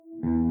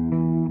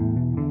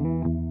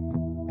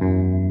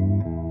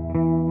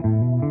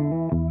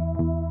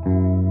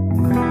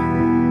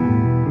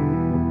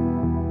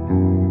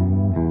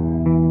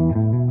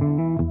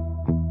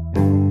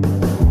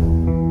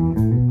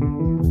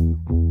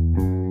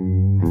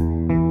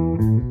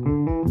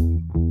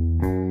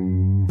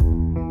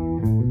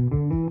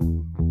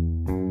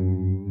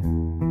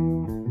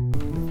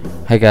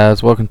Hey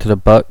guys, welcome to the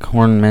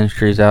Buckhorn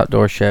Ministries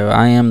Outdoor Show.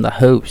 I am the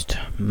host,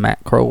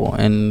 Matt Crowell,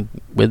 and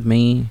with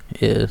me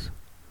is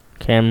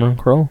Cameron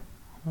Crowell.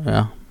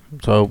 Yeah,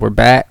 so we're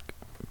back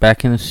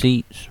in the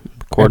seats,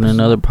 recording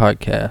another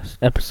podcast.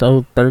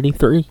 Episode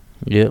 33.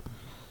 Yep.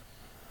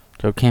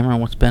 So Cameron,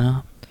 what's been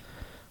up?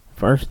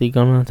 First, you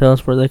gonna tell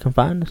us where they can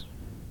find us?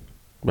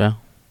 Well,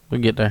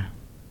 we'll get there.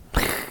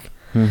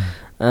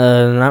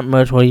 Not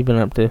much. What have you been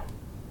up to?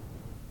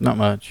 Not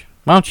much.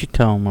 Why don't you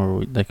tell them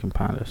where they can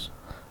find us?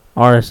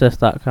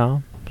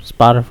 RSS.com,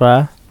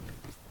 Spotify,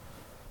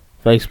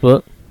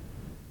 Facebook,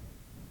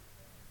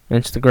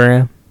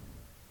 Instagram,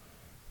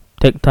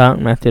 TikTok.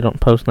 Matthew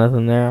don't post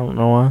nothing there. I don't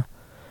know why.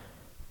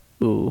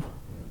 Ooh.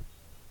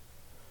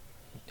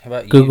 How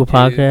about Google YouTube?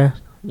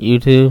 Podcast,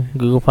 YouTube,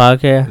 Google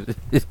Podcast.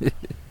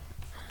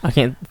 I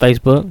can't.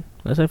 Facebook.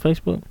 Did I say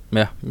Facebook?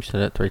 Yeah, you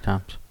said that 3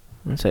 times.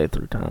 I say it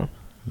 3 times.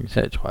 You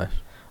said it twice.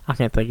 I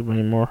can't think of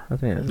any more. I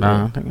think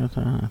that's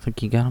it. I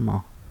think you got them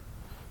all.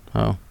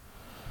 Oh.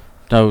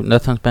 So,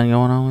 nothing's been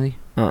going on with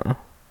you?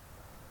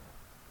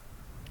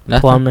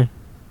 Nothing?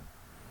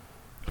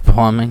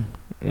 Plumbing?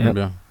 Yep.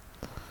 Yeah.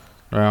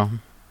 Well,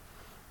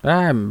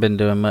 I haven't been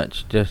doing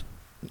much, just,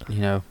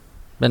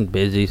 been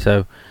busy,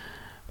 so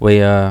we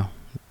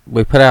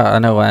put out, I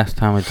know last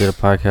time we did a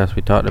podcast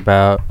we talked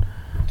about,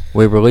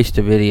 we released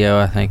a video,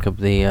 I think, of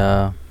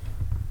the,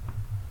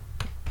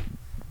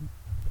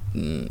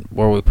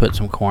 where we put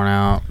some corn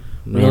out,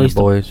 me and the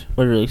boys.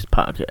 We released a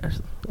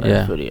podcast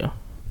last video.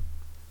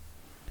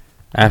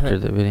 After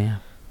the video.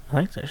 I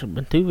think it's actually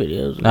been 2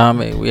 videos. No, I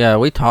mean, yeah,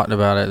 we talked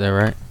about it there,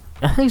 right?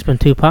 I think it's been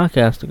 2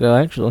 podcasts ago,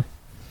 actually.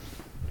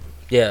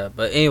 Yeah,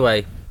 but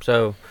anyway,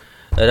 so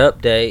an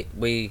update,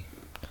 we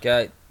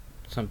got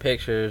some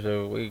pictures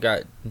of, we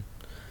got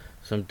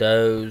some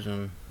does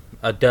and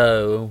a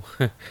doe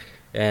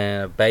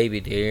and a baby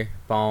deer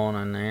falling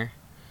in there.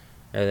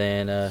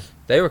 And then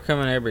they were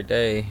coming every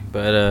day,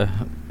 but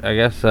I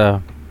guess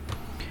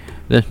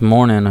this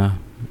morning a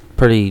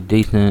pretty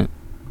decent,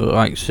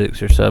 like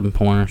 6 or 7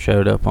 pointer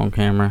showed up on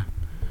camera.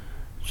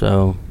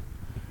 So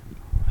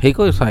he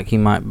looks like he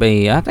might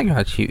be. I think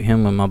I'd shoot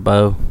him with my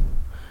bow.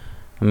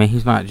 I mean,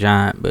 he's not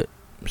giant, but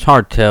it's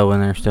hard to tell when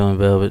they're still in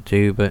velvet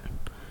too. But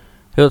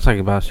he looks like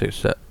about 6,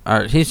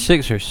 7. He's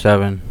 6 or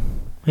 7.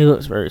 He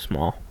looks very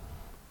small.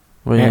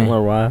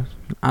 Antler wise,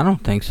 I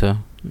don't think so.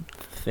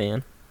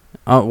 Thin.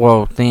 Oh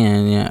well,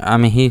 thin. Yeah. I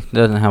mean, he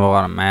doesn't have a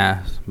lot of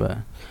mass, but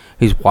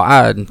he's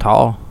wide and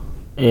tall.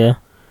 Yeah.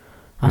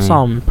 I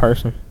saw him in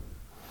person.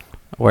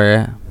 Where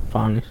at?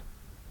 Fonny's.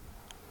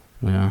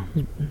 Yeah.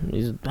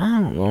 He's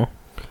I don't know.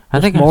 I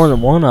think more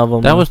than one of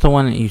them. That was the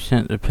one that you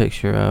sent the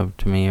picture of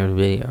to me, or the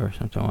video or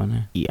something, wasn't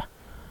it? Yeah.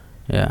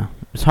 Yeah.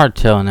 It's hard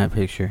to tell in that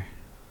picture.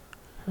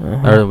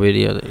 Uh-huh. Or the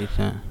video that you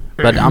sent.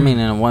 But, I mean,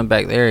 in the one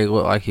back there, he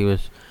looked like he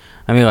was...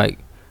 I mean, like,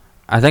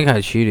 I think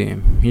I'd shoot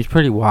him. He's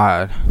pretty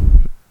wide.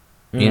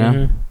 You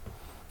know?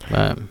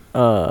 But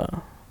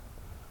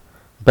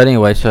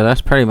anyway, so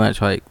that's pretty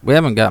much, like... We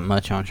haven't got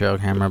much on trail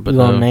camera, but... You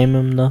gonna name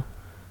him, though?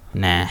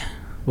 Nah.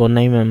 We'll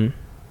name him...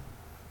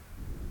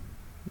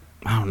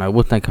 I don't know.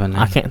 We'll think of a name.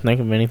 I can't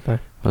think of anything.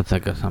 We'll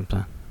think of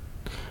something.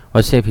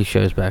 Let's see if he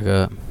shows back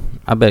up.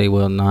 I bet he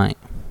will tonight.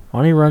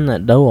 Why don't he run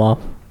that doe off?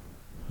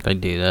 They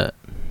do that.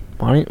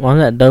 Why don't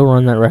that doe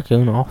run that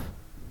raccoon off?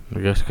 I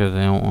guess because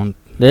they don't want...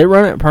 Did it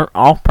run it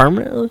off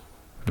permanently?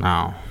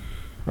 No.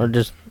 Or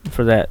just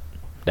for that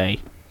day?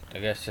 I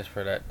guess just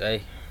for that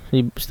day.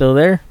 He still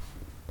there?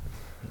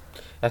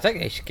 I think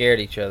they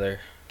scared each other.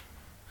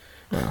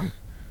 Oh.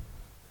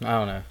 I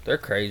don't know. They're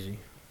crazy.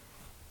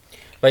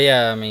 But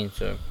yeah, I mean,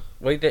 so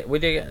we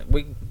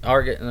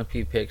are getting a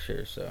few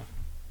pictures, so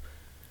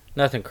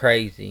nothing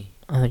crazy.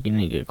 I think you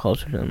need to get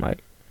closer to the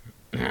mic.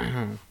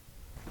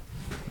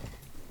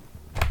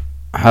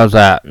 How's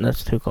that?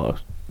 That's too close.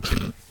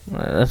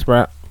 That's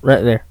right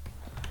there.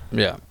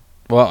 Yeah.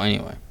 Well,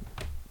 anyway.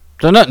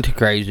 So nothing too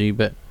crazy,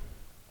 but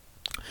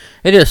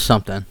it is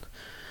something.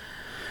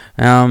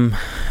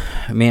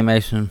 Me and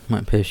Mason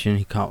went fishing.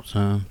 He caught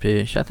some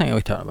fish. I think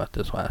we talked about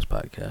this last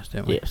podcast,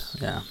 didn't we? Yes.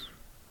 Yeah.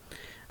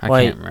 I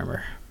can't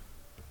remember.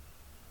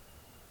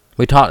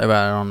 We talked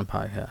about it on the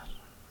podcast.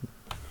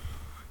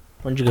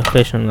 When'd you go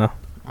fishing, though?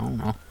 I don't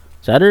know.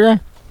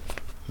 Saturday?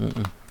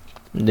 Mm-mm.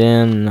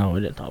 Then, no, we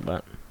didn't talk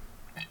about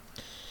it.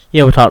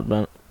 Yeah, we talked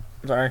about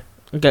it. Sorry.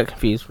 I got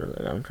confused for a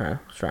minute. I'm trying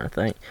to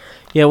think.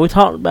 Yeah, we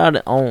talked about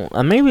it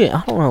on, maybe,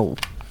 I don't know,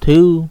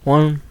 2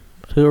 or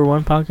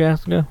 1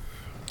 podcast ago.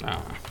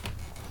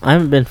 I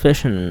haven't been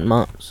fishing in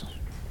months.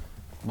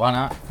 Why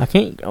not? I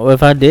can't.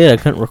 If I did, I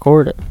couldn't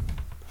record it.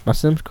 My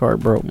SIMS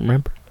card broke,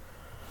 remember?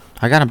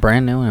 I got a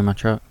brand new one in my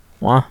truck.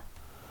 Why?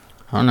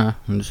 I don't know.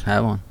 I just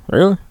have one.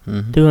 Really?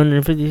 Mm-hmm.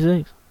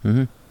 256?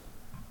 Mm-hmm.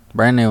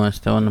 Brand new one,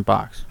 still in the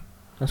box.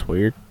 That's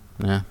weird.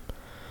 Yeah.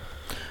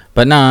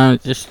 But no,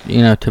 just,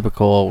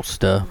 typical old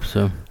stuff.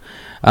 So,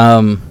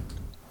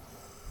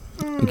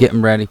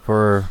 getting ready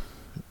for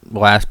the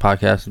last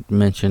podcast.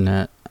 Mentioned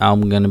that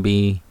I'm going to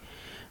be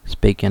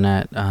speaking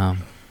at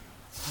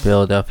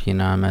Philadelphia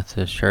United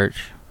Methodist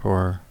Church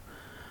for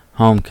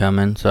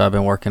homecoming, so I've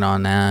been working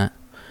on that.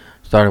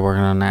 started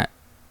working on that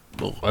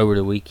over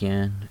the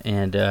weekend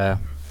and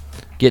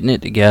getting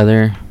it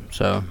together.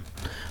 So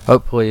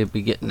hopefully, I'll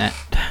be getting that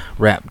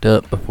wrapped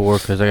up before,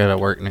 because I gotta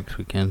work next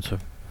weekend. So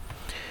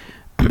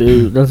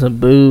Boo. That's a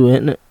boo,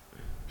 isn't it?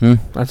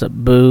 That's a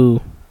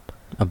boo.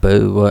 A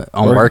boo? What?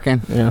 On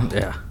working? Yeah.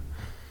 Yeah.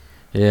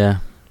 Yeah.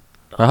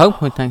 So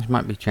hopefully things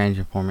might be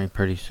changing for me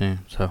pretty soon.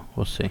 So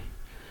we'll see.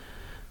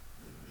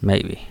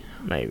 Maybe.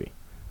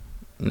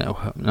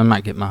 No, I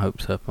might get my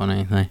hopes up on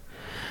anything.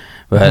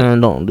 But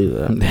don't do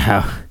that.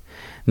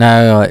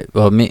 No.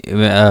 Well, me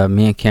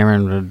and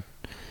Cameron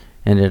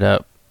ended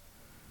up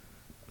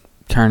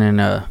turning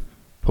a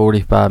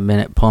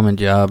 45-minute plumbing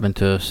job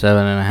into a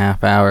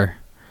 7.5 hour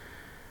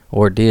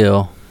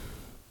ordeal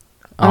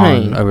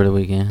over the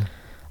weekend.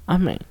 I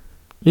mean,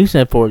 you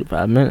said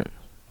 45 minutes.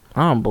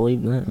 I don't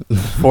believe that.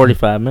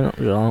 45 minutes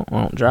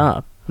on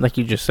job. Like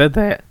you just said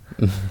that.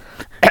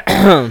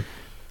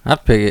 I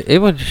figured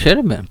it should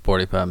have been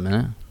 45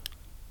 minutes.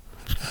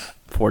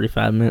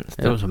 45 minutes.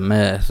 It was a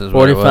mess.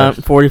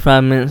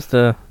 45 minutes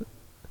to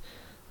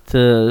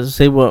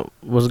see what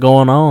was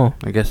going on.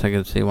 I guess I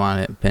could see why I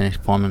didn't finish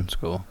plumbing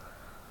school.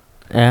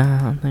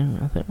 Yeah,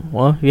 I think.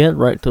 Well, if you had the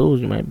right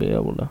tools, you might be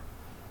able to.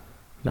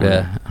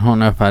 Yeah, I don't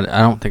know if I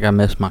don't think I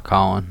missed my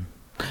calling.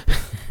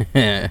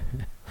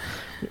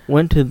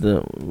 Went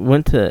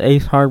to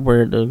Ace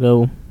Hardware to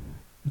go.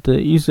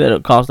 You said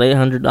it cost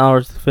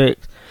 $800 to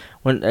fix.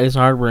 Went to Ace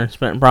Hardware and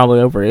spent probably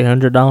over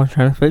 $800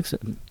 trying to fix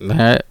it.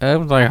 That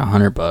was like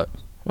 $100.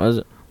 Was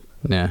it?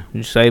 Yeah. Did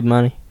you save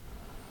money?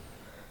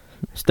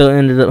 Still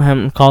ended up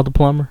having to call the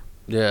plumber.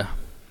 Yeah.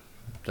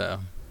 So.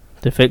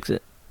 To fix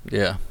it.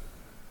 Yeah.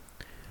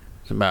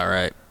 It's about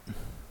right.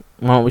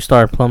 Why don't we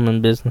start a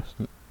plumbing business?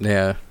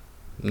 Yeah.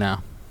 No.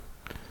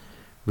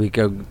 We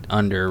go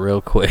under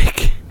real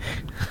quick.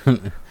 I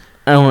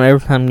don't know, every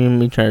time you and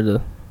me try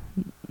to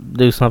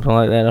do something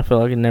like that, I feel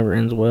like it never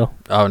ends well.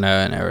 Oh,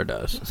 no, it never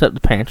does. Except the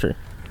pantry.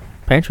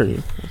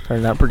 Pantry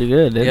turned out pretty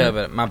good, didn't it? Yeah,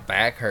 but my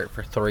back hurt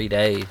for 3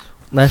 days.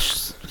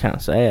 That's kind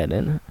of sad,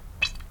 isn't it?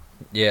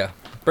 Yeah,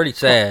 pretty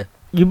sad.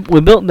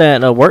 We built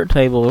that work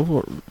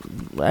table.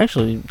 It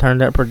actually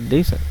turned out pretty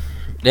decent.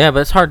 Yeah, but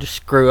it's hard to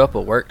screw up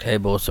a work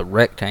table. It's a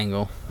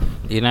rectangle,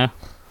 you know?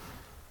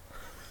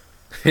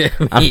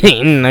 I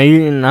mean, no,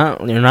 you're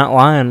not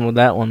lying with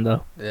that one,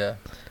 though. Yeah.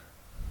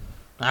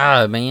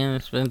 Ah, man,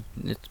 it's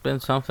been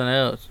something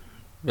else.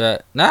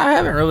 But no, I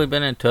haven't really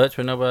been in touch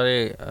with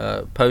nobody,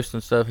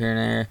 posting stuff here and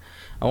there.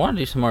 I want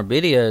to do some more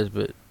videos,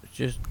 but it's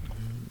just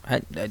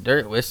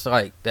it's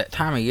like that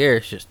time of year.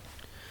 It's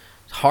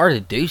hard to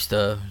do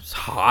stuff. It's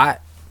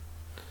hot.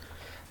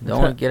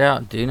 Don't want to get out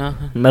and do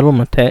nothing. Metal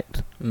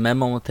detect.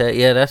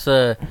 Yeah,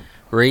 that's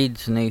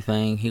Reed's new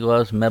thing. He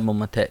loves metal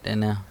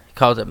detecting now. He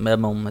calls it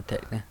metal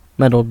detecting.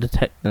 Metal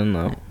detecting,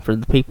 though, for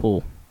the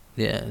people.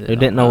 Yeah, who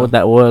didn't know what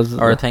that was,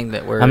 or think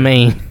that we're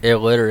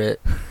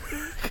illiterate.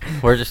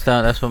 We're just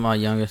that's what my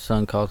youngest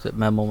son calls it,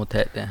 metal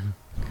detecting.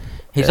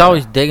 He's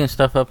always digging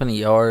stuff up in the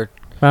yard.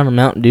 Found a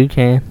Mountain Dew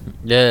can.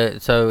 Yeah,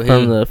 so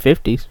from the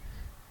 50s.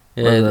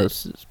 Yeah, I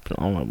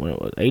don't know when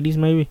it was. 80s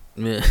maybe.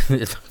 Yeah,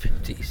 it's the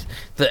 50s.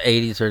 The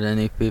 80s are the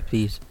new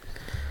 50s.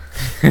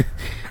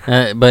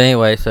 But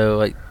anyway, so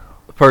like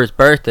for his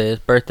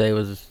birthday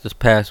was this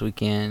past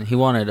weekend. He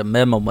wanted a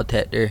metal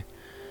detector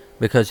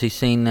because he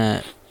seen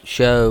that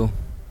show,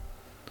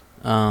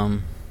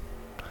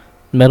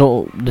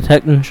 metal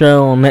detecting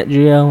show on Met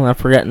Geo. I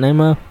forgot the name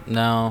of.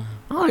 No,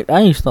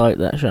 I used to like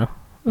that show.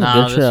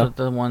 No, this is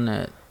the one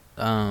that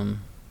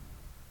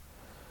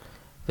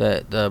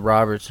that the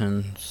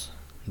Robertsons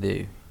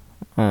do.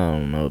 I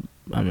don't know.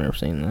 I've never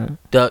seen that.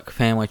 Duck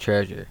Family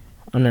Treasure.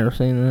 I've never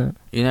seen that.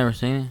 You never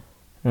seen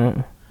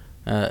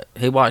it?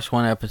 He watched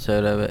one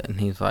episode of it and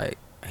he's like,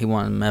 he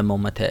wanted metal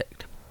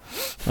detect.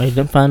 Well, he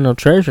didn't find no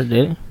treasure,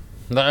 did he?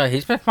 No,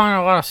 he's been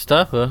finding a lot of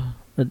stuff.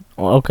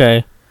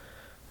 Okay.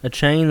 A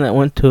chain that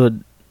went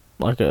to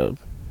the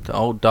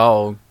old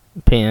dog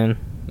pen.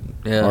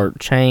 Yeah. Or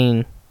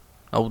chain.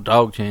 Old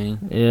dog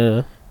chain.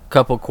 Yeah.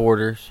 Couple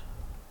quarters.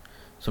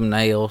 Some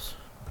nails.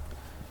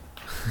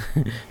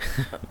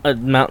 A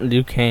Mountain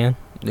Dew can.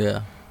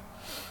 Yeah.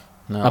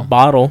 No. A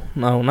bottle.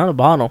 No, not a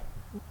bottle.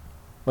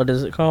 What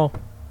is it called?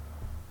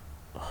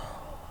 Oh,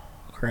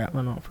 crap,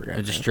 I don't forget.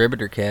 A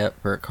distributor cap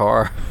for a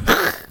car.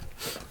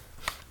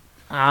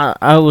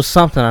 I was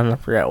something, I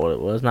forgot what it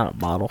was. Not a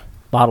bottle.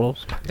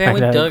 Bottles. Then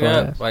we dug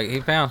up, like, he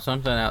found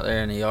something out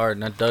there in the yard,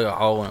 and I dug a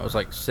hole, and it was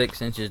like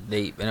 6 inches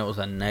deep, and it was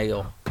a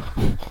nail.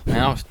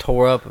 Man, I was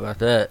tore up about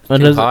that.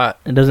 Too hot.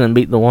 It doesn't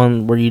beat the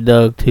one where you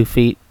dug 2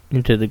 feet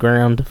into the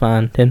ground to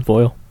find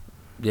tinfoil.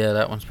 Yeah,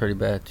 that one's pretty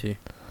bad, too.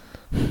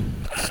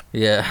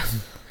 Yeah.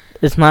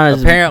 It's not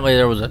as... Apparently,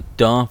 there was a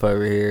dump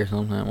over here or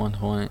something at one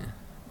point.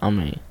 I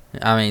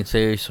mean,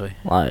 seriously.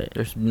 Like,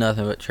 there's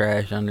nothing but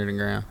trash under the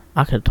ground.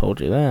 I could have told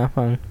you that.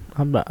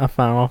 I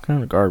found all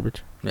kind of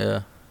garbage.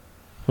 Yeah.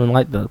 From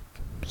like the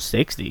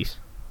 60s.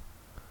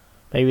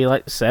 Maybe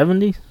like the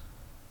 70s.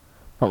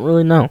 Don't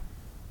really know.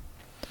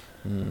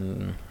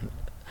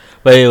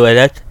 But anyway,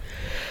 that's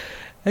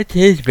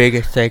his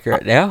biggest take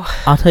right now.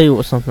 I'll tell you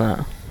what something.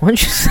 Why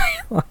don't you say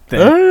like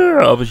that.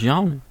 I was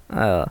yawning.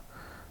 I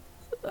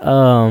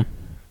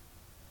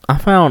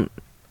found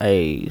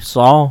a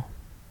saw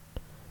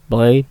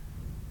blade.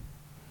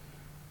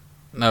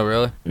 No,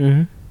 really?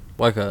 Mm-hmm.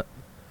 Like a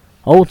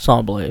Old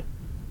saw blade.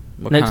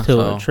 what Next kind to of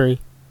saw? a tree.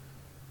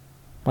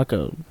 Like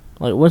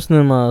what's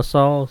them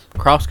saws?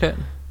 Cross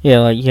cutting. Yeah,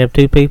 like you have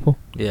two people.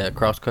 Yeah,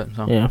 cross cutting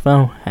saw. Yeah, I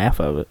found half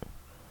of it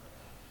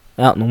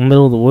out in the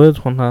middle of the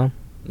woods one time.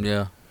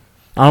 Yeah.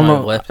 I don't Somebody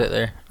know. left it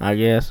there. I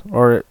guess,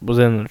 or it was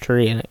in the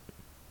tree and it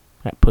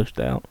got pushed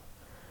out.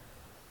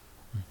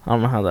 I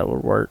don't know how that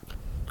would work.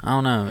 I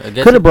don't know. I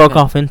guess Could have broke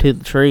off into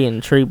the tree and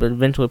the tree, but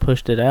eventually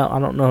pushed it out. I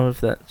don't know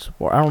if that's.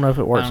 I don't know if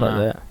it works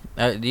like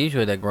that.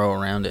 Usually they grow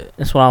around it.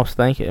 That's what I was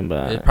thinking,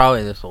 but It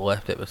probably just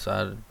left it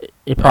beside it.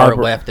 It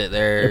probably left it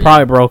there. It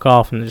probably broke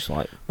off and just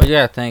like. But you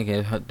gotta think,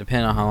 it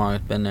depending on how long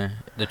it's been there.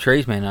 The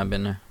trees may not have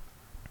been there,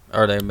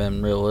 or they've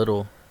been real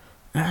little.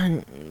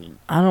 I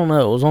don't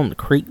know. It was on the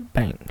creek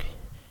bank,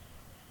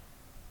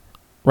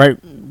 right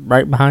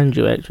behind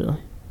you, actually.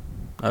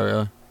 Oh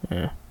really?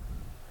 Yeah.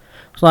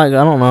 It's like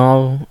I don't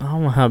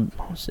know how.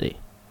 Let's see.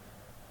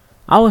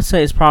 I would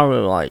say it's probably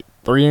like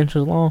 3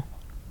 inches long.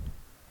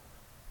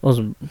 It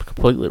wasn't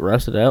completely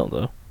rusted out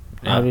though,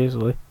 Yeah.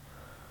 obviously.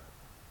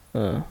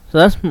 So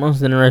that's the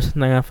most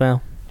interesting thing I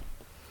found.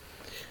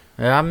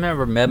 Yeah, I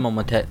remember metal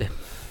detecting.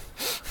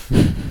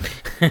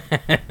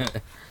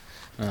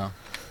 No,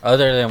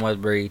 other than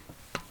what breed.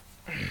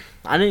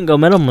 I didn't go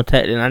metal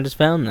detecting. I just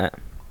found that.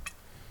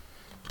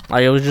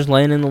 Like it was just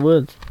laying in the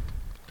woods.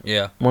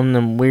 Yeah. One of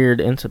them weird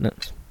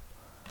incidents.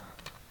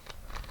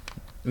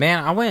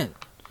 Man, I went.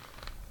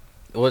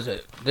 Was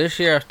it this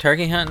year? I was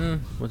turkey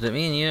hunting. Was it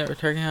me and you that were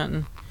turkey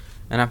hunting?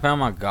 And I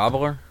found my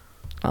gobbler.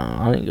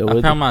 I didn't go I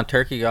with found you. my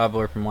turkey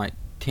gobbler from like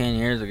 10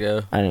 years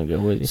ago. I didn't go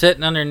with you.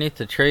 Sitting underneath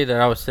the tree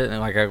that I was sitting in.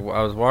 Like I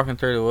was walking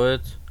through the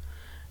woods,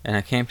 and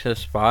I came to the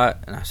spot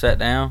and I sat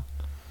down,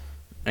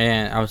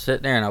 and I was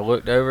sitting there and I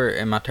looked over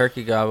and my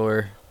turkey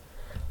gobbler,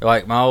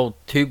 like my old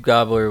tube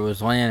gobbler,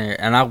 was laying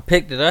there, and I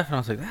picked it up and I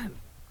was like,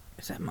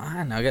 is that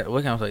mine? I got to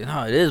look and I was like,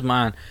 no, it is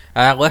mine.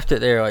 I left it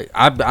there. Like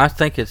I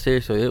think it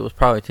seriously. It was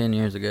probably 10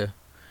 years ago.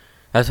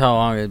 That's how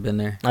long it had been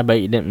there. I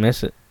bet you didn't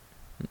miss it.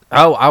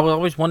 Oh, I was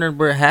always wondering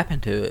where it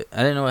happened to it. I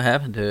didn't know what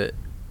happened to it.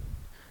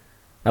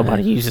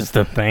 Nobody uses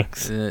them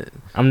things. It,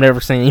 I've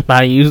never seen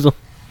anybody use them.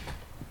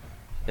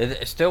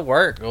 it still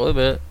worked a little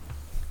bit.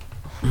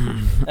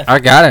 I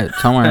got it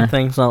somewhere. That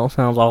thing sounds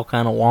all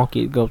kind of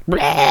wonky. It goes.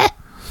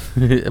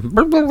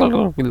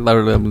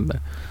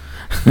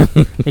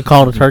 He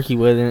called a turkey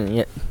with it and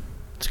yet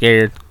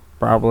scared,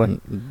 probably.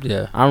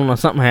 Yeah. I don't know.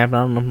 Something happened. I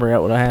don't remember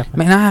what happened.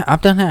 Man,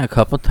 I've done that a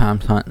couple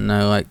times hunting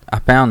though. Like I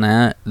found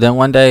that. Then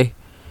one day,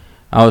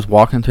 I was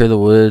walking through the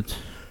woods,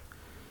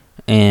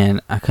 and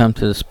I come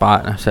to the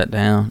spot and I sat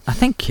down. I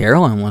think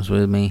Carolyn was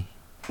with me.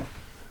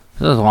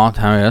 This was a long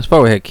time ago. That's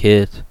before we had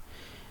kids.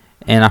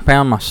 And I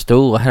found my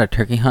stool. I had a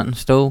turkey hunting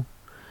stool,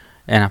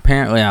 and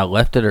apparently I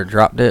left it or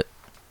dropped it,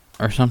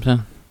 or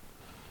something.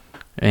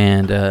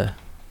 And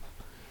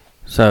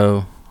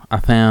so I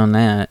found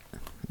that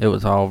it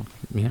was all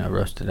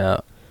rusted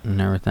out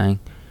and everything.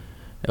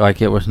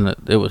 Like it was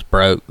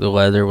broke. The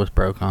leather was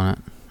broke on it.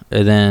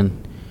 And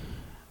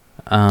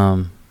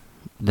then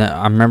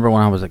I remember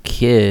when I was a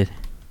kid,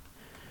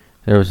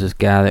 there was this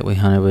guy that we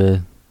hunted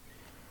with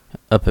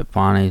up at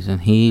Bonnie's,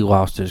 and he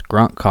lost his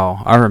grunt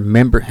call. I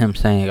remember him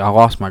saying, I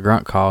lost my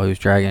grunt call. He was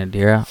dragging a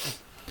deer out.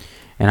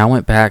 And I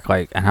went back,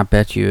 and I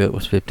bet you it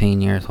was 15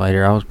 years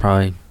later. I was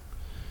probably,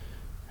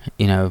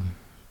 in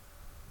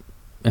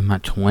my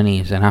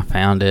 20s, and I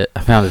found it. I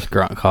found his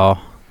grunt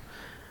call.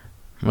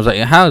 I was like,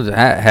 how does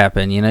that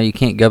happen? You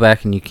can't go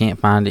back and you can't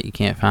find it. You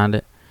can't find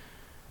it.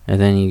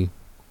 And then you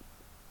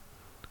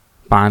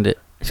find it.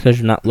 It's because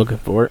you're not looking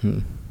for it.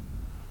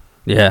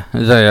 Yeah,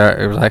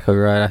 exactly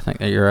right. I think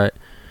that you're right.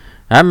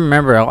 I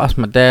remember I lost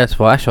my dad's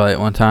flashlight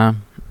one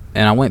time,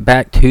 and I went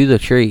back to the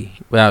tree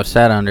where I was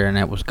sat under, and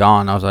it was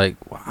gone. I was like,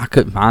 I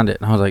couldn't find it.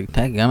 And I was like,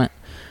 dadgummit.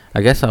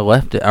 I guess I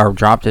left it or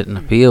dropped it in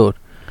the field.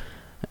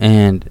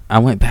 And I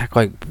went back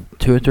like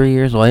 2 or 3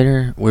 years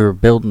later.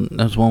 That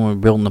was when we were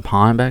building the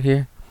pond back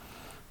here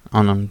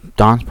on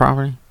Don's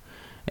property.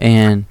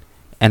 And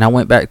I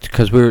went back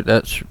because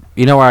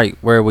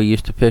where we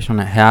used to fish on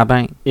that high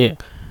bank? Yeah.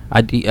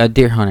 I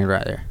deer hunted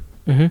right there.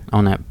 Mm-hmm.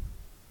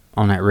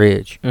 On that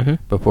ridge. Mm-hmm.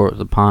 Before it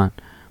was a pond.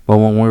 But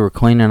when we were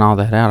cleaning all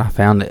that out, I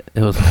found it.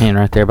 It was laying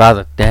right there by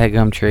the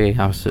daggum tree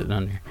I was sitting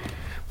under.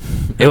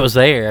 It was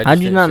there. How'd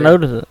you not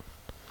notice it?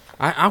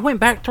 I went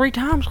back 3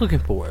 times looking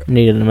for it.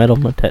 Needed a metal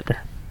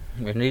detector.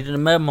 We needed a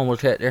metal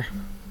detector.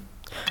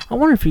 I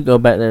wonder if you go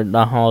back there to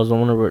the halls, I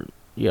wonder what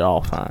you'd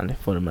all find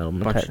for the metal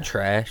detector. Bunch of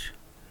trash.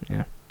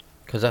 Yeah.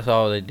 Because that's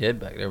all they did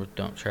back there was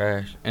dump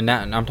trash. And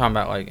I'm talking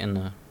about like in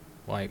the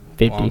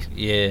 50s.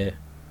 Yeah.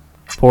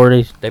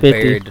 40s. They 50s.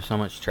 buried so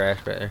much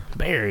trash back there.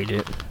 Buried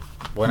it.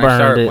 When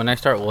Burned they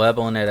start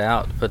leveling it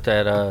out, put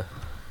that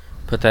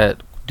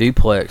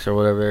duplex or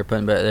whatever they're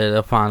putting back there,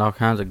 they'll find all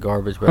kinds of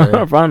garbage back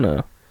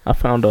there. I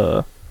found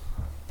a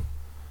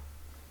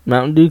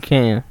Mountain Dew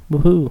can.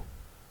 Woohoo.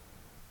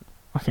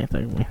 I can't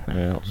think of anything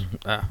else.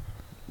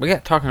 We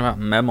got talking about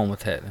metal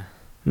detector.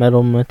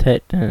 Metal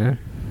detector.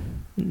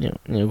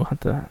 We'll have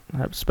to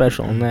have a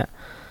special on that.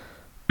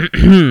 What's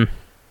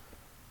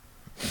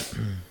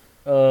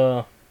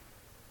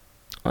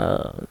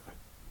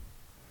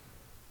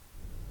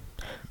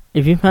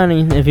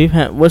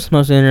the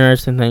most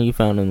interesting thing you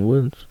found in the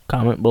woods?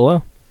 Comment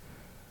below.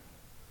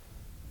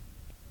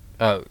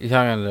 Oh, you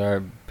talking to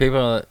our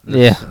people?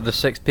 The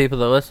 6 people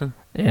that listen.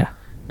 Yeah.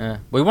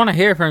 We want to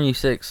hear from you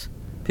 6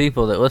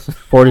 people that listen.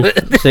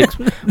 46.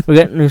 We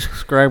got new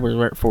subscribers.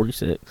 We're at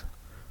 46.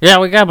 Yeah,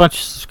 we got a bunch of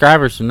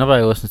subscribers, and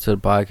nobody listens to the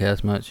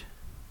podcast much.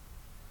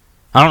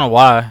 I don't know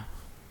why.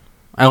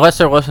 Unless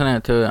they're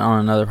listening to it on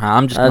another.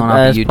 I'm just going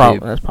off of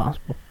YouTube. That's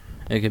possible.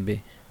 It could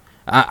be.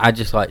 I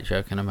just like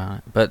joking about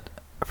it. But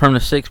from the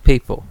 6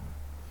 people,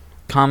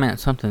 comment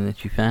something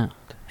that you found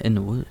in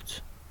the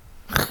woods.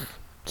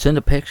 Send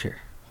a picture.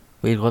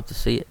 We'd love to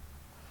see it.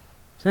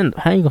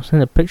 How you gonna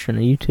send a picture in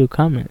a YouTube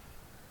comment?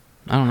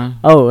 I don't know.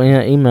 Oh,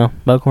 yeah, email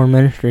Buckhorn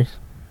Ministries.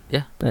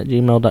 Yeah. At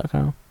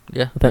gmail.com.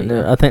 Yeah. I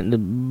think the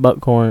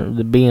Buckhorn,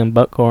 the B in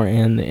Buckhorn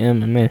and the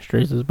M in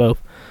Ministries is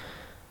both.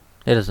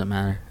 It doesn't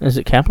matter. Is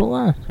it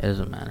capitalized? It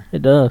doesn't matter.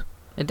 It does.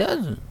 It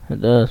doesn't.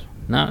 It does.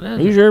 No, it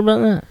doesn't. Are you sure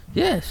about that?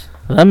 Yes.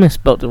 I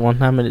misspelled it one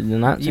time and it did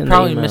not send You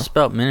probably email.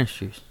 misspelled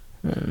Ministries.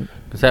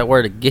 Because that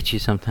word will get you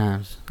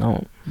sometimes.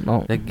 No.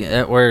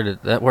 That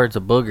word's a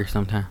booger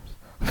sometimes.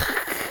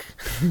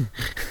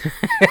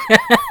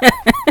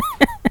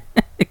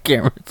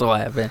 Cameron's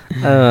laughing.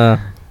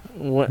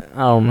 What? I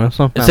don't know.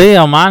 Sometimes. See,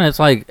 on mine, it's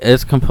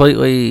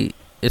completely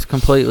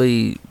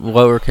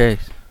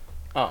lowercase.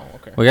 Oh,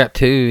 okay. We got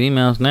 2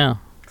 emails now.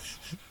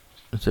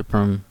 Is it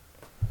from?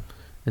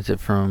 I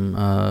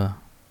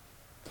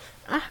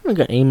haven't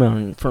got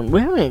email from. We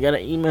haven't got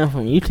an email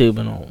from YouTube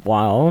in a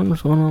while. I don't know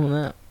what's going on with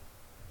that.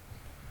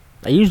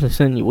 I usually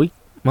send you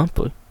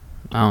monthly.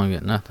 I don't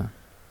get nothing.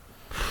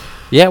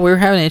 Yeah, we were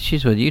having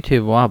issues with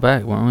YouTube a while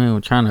back when we were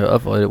trying to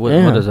upload it. What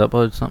does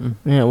upload something?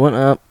 Yeah, it went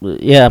up.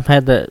 Yeah, I've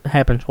had that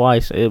happen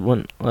twice. It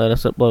wouldn't let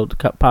us upload the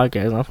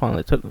podcast.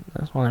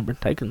 That's why they've been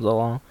taking so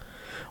long.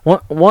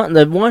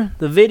 The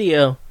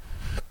video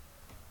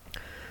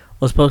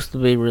was supposed to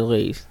be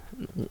released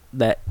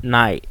that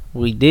night.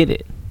 We did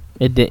it.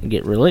 It didn't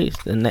get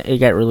released, and it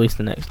got released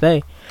the next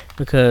day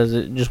because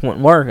it just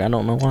wouldn't work. I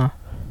don't know why.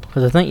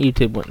 Because I think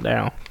YouTube went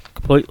down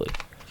completely.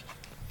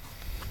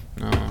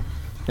 Well,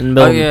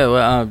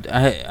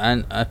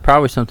 I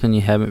probably something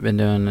you haven't been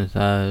doing is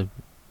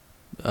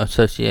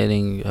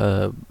associating,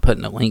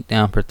 putting a link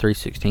down for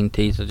 316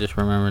 T's. I just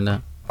remembered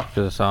that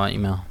because I saw an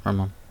email from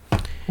them.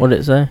 What did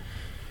it say?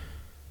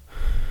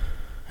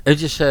 It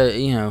just said,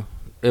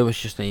 it was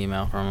just an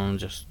email from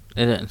them.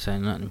 It didn't say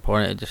nothing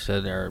important. It just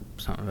said there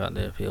something about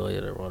the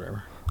affiliate or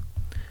whatever.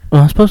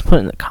 Well, I'm supposed to put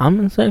it in the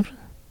comment section?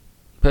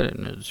 Put it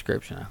in the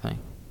description, I think.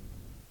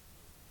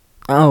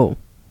 Oh.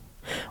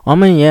 Well,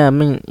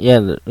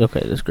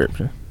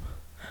 description.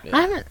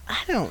 Yeah.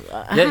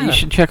 You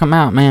should check them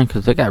out, man,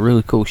 because they got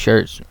really cool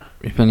shirts.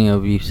 If any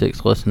of you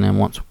 6 listening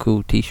want some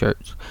cool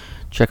t-shirts,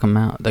 check them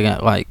out. They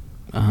got,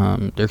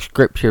 they're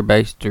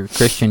scripture-based. They're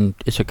Christian.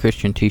 It's a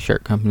Christian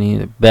t-shirt company.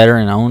 They're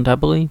veteran owned, I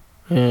believe.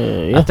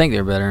 Yeah. I think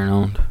they're veteran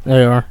owned.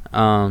 They are.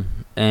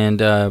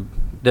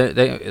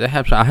 They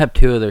have. I have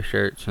 2 of their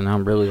shirts, and I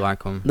really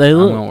like them. I'm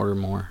gonna order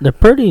more. They're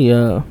pretty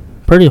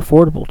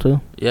affordable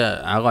too. Yeah,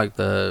 I like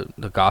the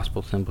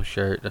gospel symbol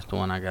shirt. That's the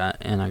one I got,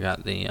 and I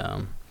got the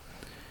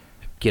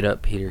Get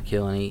Up, Peter,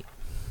 Kill and Eat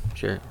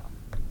shirt.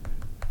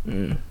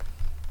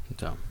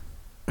 So.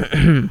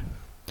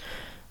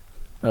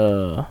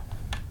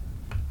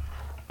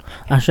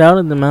 I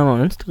shouted them out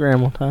on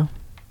Instagram one time.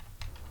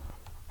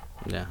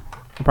 Yeah.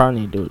 I probably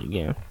need to do it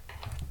again.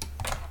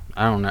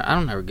 I don't know. I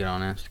don't ever get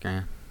on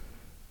Instagram.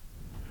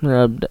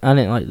 I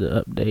didn't like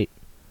the update.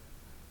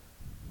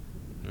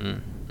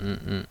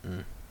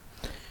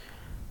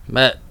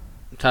 But,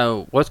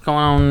 so, what's going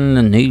on in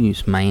the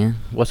news, man?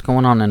 What's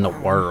going on in the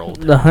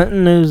world? The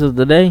hunting news of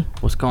the day?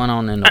 What's going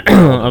on in the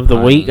world? Of the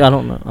week? I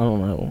don't know. I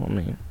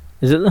mean,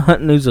 is it the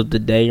hunting news of the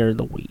day or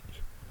the week?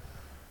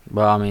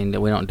 Well, I mean,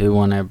 we don't do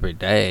one every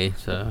day,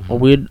 so... Well,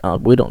 we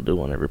don't do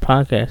one every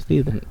podcast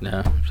either.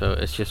 No, so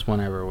it's just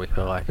whenever we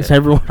feel like it. It's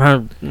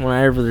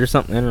whenever there's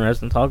something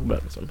interesting to talk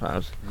about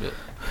sometimes. Yeah.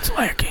 It's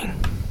lurking.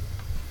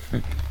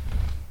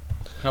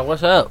 Now,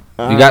 what's up?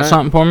 You got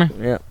something for me?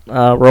 Yeah.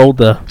 Rolled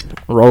the...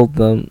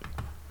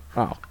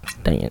 Oh,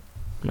 dang it.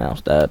 Mouse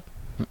died.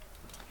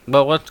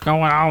 But what's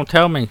going on?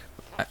 Tell me.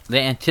 The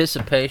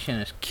anticipation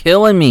is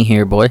killing me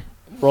here, boy.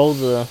 Roll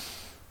the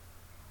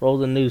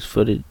news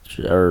footage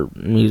or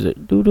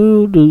music. Do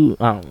do do.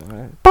 I don't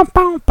know.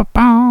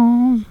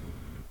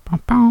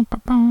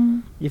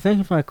 You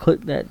think if I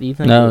click that, do you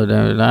think?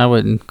 No, I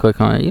wouldn't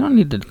click on it. You don't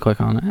need to click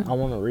on it. I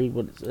want to read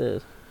what it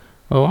says.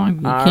 Well,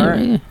 you can't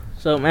read it.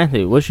 So,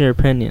 Matthew, what's your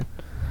opinion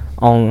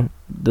on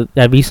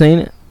have you seen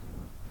it?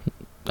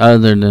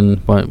 Other than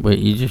what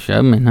you just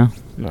showed me, no.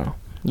 No.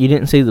 You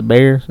didn't see the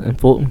bears in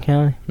Fulton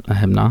County? I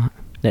have not.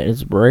 That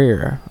is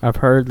rare. I've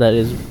heard that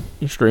is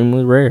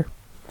extremely rare.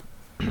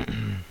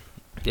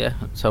 Yeah.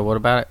 So what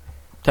about it?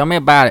 Tell me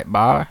about it,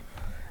 boy.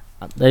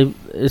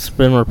 It's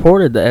been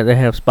reported that they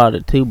have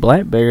spotted 2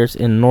 black bears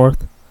in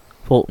North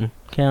Fulton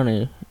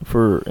County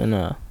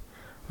around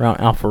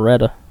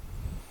Alpharetta,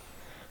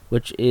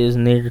 which is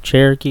near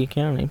Cherokee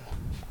County,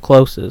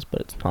 closest,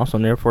 but it's also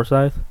near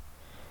Forsyth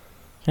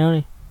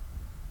County.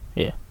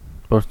 Yeah.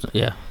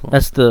 Yeah.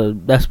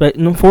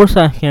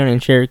 Forsyth County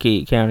and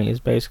Cherokee County is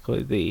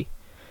basically the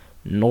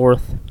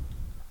North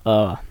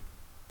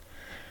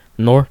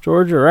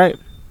Georgia, right?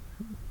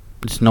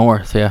 It's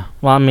north, yeah.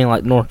 Well, I mean,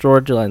 like North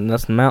Georgia, like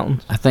that's the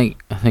mountains. I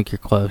think you're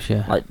close,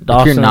 yeah. Like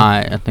Dawson. If you're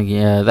not, I think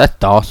that's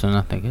Dawson.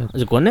 I think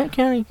Is Gwinnett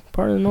County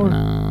part of the North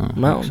No,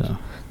 mountains? So.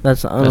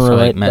 That's That's unrelated.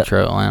 like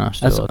Metro Atlanta.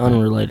 Still, That's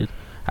unrelated.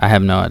 I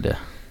have no idea.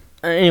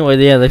 Anyway,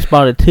 yeah, they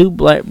spotted 2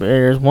 black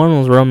bears. One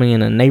was roaming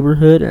in a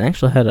neighborhood and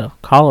actually had a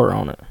collar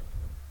on it.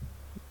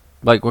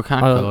 Like what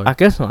kind of collar? I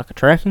guess like a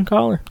tracking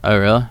collar. Oh,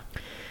 really?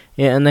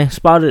 Yeah, and they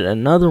spotted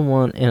another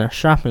one in a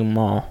shopping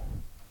mall.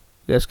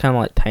 It's kind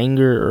of like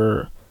Tanger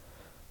or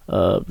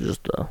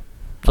just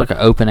It's like an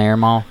open air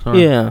mall. Sort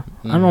of? Yeah,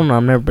 I don't know.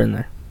 I've never been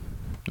there.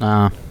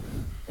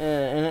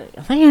 And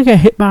I think it got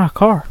hit by a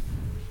car,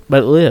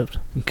 but it lived.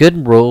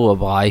 Good rule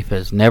of life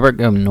is never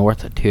go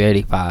north of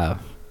 285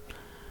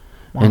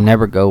 and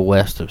never go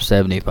west of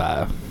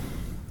 75.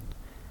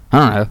 I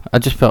don't know. I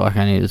just felt like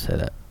I needed to say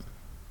that.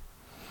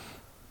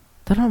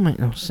 That don't make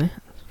no sense.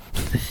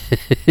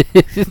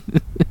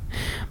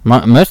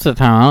 Most of the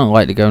time, I don't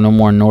like to go no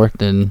more north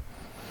than,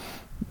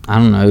 I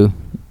don't know,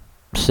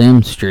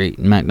 Sim Street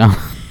in McDonald's.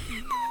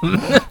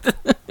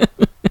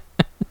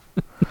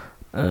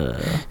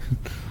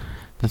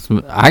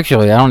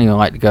 Actually, I don't even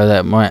like to go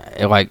that much.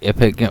 Like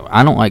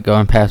I don't like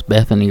going past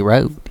Bethany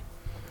Road.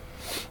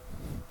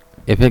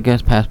 If it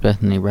goes past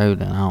Bethany Road,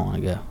 then I don't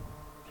want to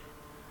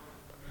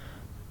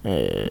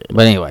go.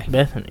 But anyway,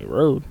 Bethany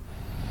Road.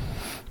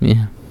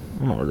 Yeah. I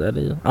don't know where that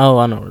is. Oh,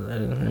 I know where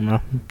that is. Never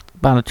mind.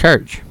 By the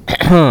church.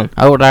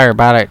 Over there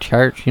by that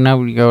church. You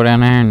know, you go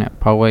down there and that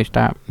Polway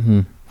stop.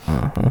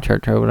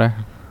 Church over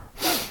there.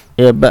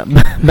 Yeah, but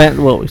back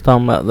to what we was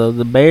talking about, though.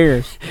 The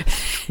bears.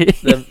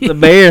 the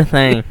bear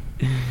thing.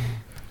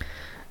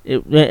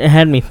 It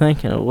had me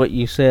thinking of what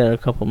you said a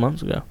couple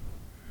months ago.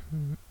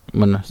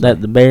 That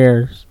the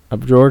bears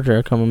of Georgia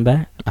are coming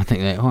back. I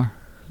think they are.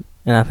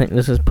 And I think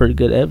this is pretty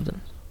good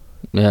evidence.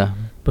 Yeah.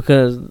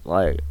 Because,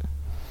 like...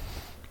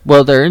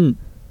 Well, they're in...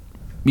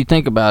 You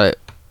think about it,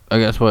 I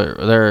guess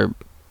they're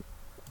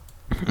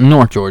in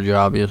North Georgia,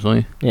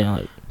 obviously. Yeah,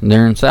 like...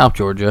 They're in South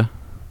Georgia.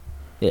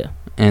 Yeah.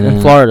 And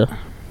in Florida.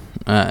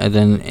 And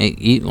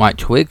then, like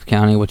Twiggs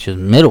County, which is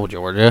middle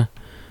Georgia,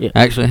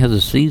 actually has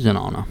a season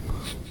on them.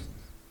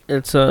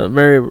 It's a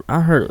very...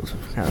 I heard it was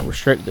kind of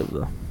restrictive,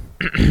 though.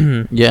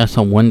 Yeah, it's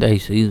a one-day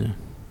season.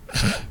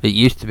 It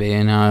used to be,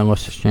 and now it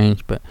must have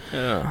changed. But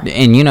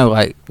and you know,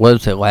 like, what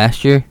was it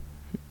last year?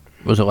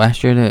 Was it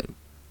last year that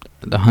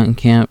the hunting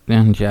camp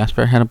down in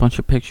Jasper had a bunch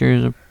of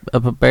pictures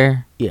of a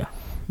bear? Yeah,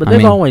 but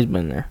they've always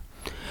been there.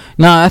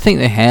 No, I think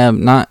they have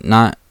not.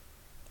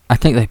 I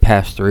think they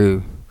passed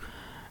through,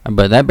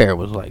 but that bear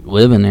was like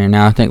living there.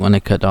 Now I think when they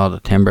cut all the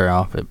timber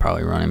off, it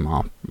probably run him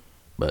off,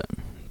 but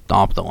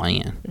off the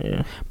land.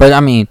 Yeah. But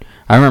I mean,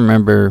 I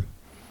remember,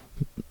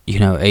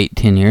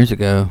 8-10 years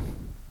ago,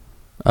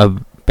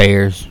 of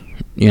bears,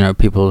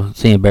 people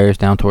seeing bears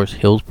down towards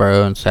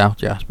Hillsboro and South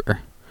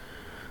Jasper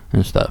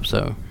and stuff.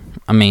 So,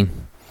 I mean,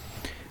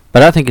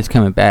 but I think it's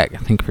coming back. I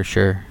think for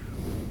sure.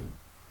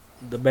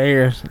 The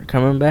bears are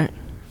coming back.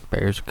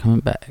 Bears are coming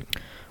back.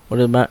 What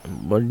do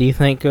you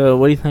think?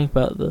 What do you think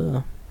about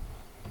the?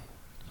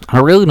 I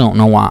really don't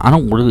know why. I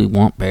don't really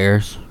want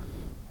bears.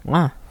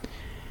 Why?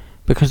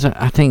 Because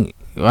I think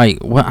I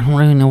don't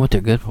really know what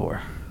they're good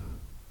for.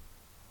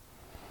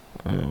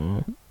 I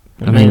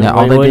mean,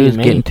 all they do is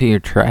get into your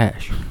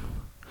trash.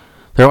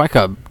 They're like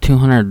a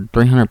 200,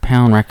 300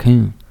 pound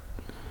raccoon.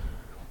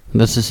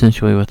 That's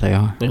essentially what they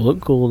are. They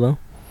look cool, though.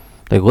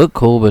 They look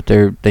cool, but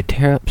they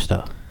tear up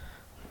stuff.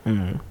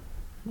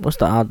 What's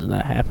the odds of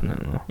that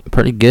happening, though?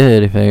 Pretty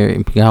good if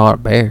you got a lot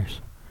of bears.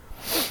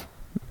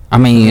 I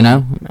mean,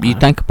 you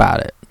think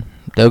about it.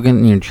 They'll get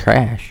in your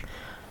trash.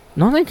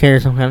 Don't they carry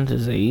some kind of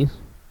disease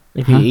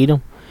if you eat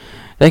them?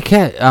 They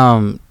can't,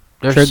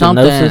 there's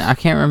something, I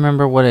can't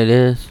remember what it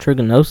is.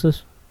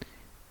 Trichinosis?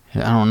 I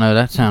don't know,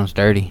 that sounds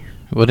dirty.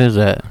 What is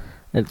that?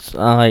 It's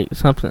like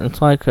something,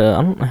 it's like,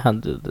 I don't know how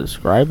to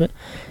describe it.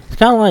 It's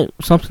kind of like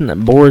something that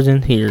bores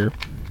into your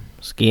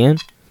skin.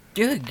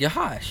 Good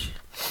gosh.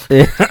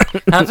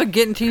 How's it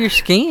get into your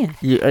skin?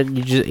 You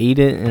just eat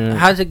it and...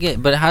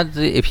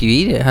 if you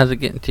eat it, how's it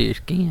get into your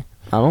skin?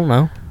 I don't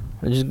know.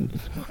 It just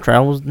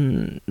travels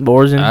and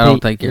bores into... I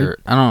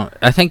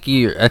think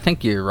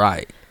you're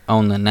right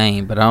on the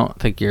name, but I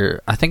think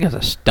it's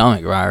a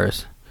stomach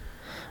virus.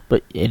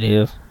 But it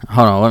is.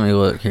 Hold on, let me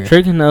look here.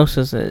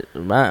 Trichinosis,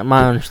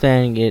 my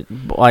understanding,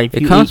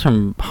 it comes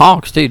from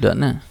hogs too,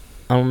 doesn't it?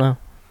 I don't know.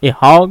 Yeah,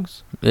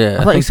 hogs? Yeah.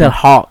 I thought you said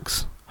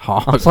hawks.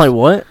 Hogs. I was like,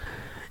 what?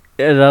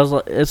 And I was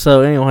like,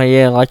 so anyway,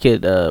 yeah, like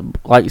it,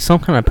 like some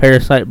kind of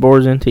parasite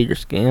bores into your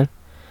skin.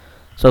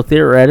 So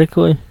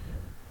theoretically,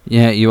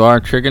 Yeah, you are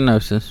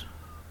trichinosis.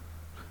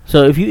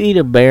 So if you eat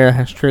a bear that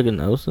has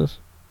trichinosis,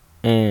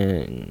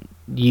 and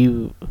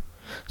you,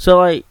 so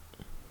like,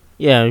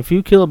 yeah, if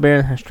you kill a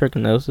bear that has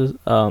trichinosis,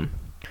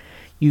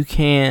 you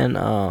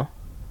can,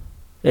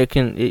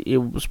 it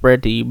will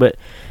spread to you, but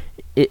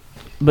it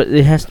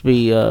has to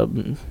be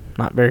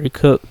not very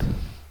cooked.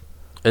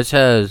 It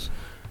says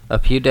a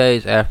few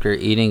days after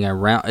eating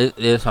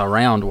it's a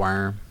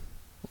roundworm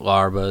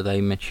larva, they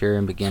mature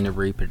and begin to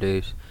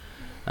reproduce.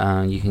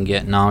 You can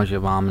get nausea,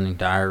 vomiting,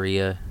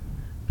 diarrhea,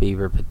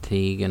 fever,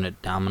 fatigue, and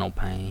abdominal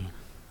pain.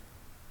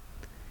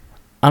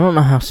 I don't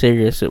know how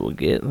serious it will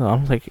get. I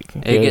don't think it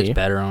can kill you. It gets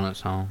better on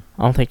its own.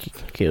 I don't think it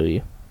can kill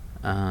you.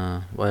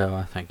 Well,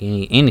 I think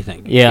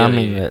anything can Yeah, kill I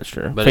mean, you. that's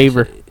true. But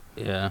Fever.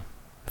 Yeah.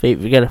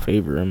 Fever. You got a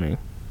fever, I mean.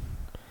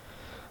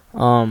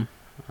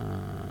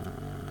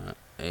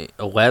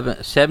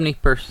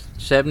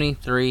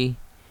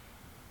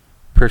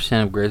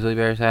 73% of grizzly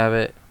bears have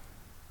it.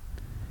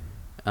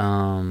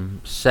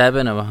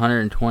 7 of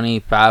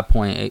 120,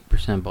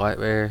 5.8% black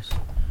bears,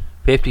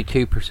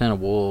 52% of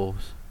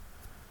wolves.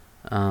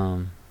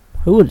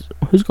 Who's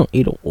gonna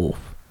eat a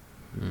wolf?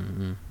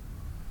 Mm-hmm.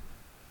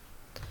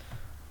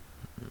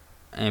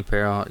 And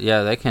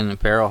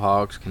feral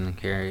hogs can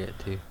carry it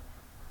too.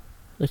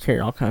 They carry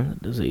all kinds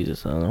of diseases,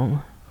 so I don't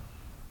know.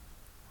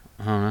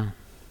 I don't know.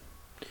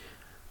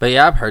 But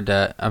yeah, I've heard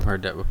that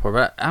before.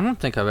 But I don't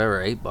think I've ever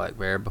ate black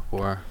bear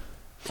before.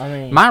 I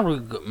mean, my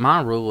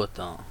rule with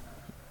on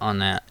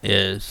that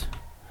is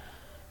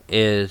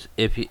if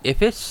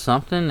it's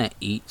something that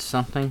eats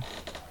something,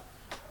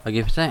 like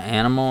if it's an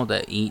animal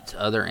that eats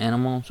other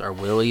animals or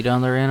will eat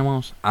other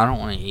animals, I don't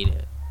want to eat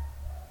it.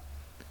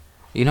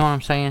 You know what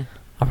I'm saying?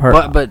 I've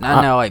heard, but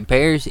I know like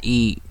bears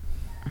eat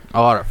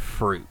a lot of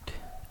fruit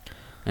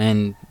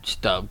and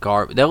stuff,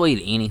 garbage. They'll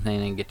eat anything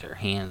they can get their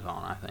hands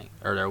on, I think,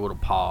 or their little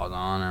paws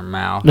on, or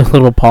mouth. Just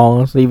little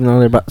paws, even though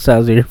they're about the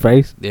size of your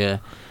face. Yeah,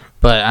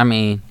 but I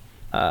mean,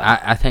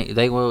 I think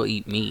they will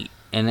eat meat,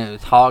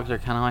 and hogs are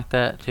kind of like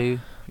that too.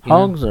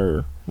 Hogs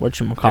are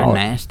whatchamacallit. They're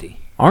nasty.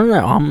 Aren't they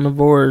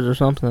omnivores or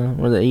something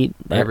where they eat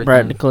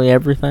practically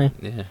everything?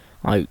 Yeah,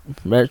 like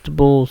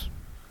vegetables,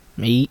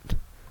 meat.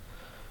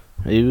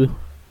 Ew.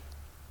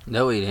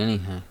 They'll eat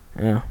anything.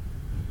 Yeah,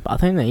 but I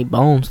think they eat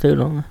bones too,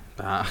 don't they?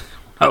 I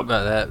don't know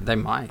about that. They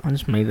might. I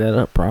just made that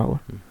up, probably.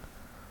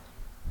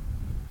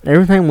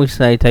 Everything we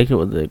say, take it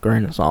with a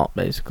grain of salt,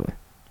 basically.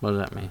 What does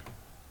that mean?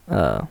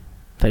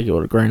 Take it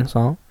with a grain of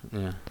salt.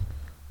 Yeah.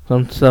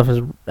 Some stuff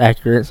is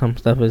accurate, some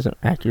stuff isn't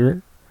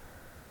accurate.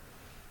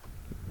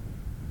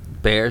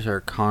 Bears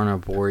are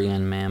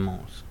carnivorean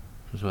mammals,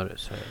 is what it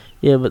says.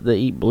 Yeah, but they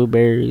eat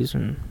blueberries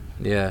and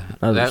yeah,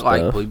 other they stuff.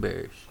 like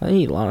blueberries. They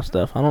eat a lot of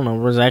stuff. I don't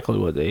know exactly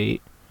what they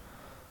eat.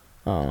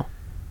 I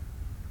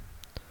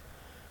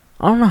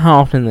don't know how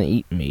often they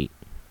eat meat.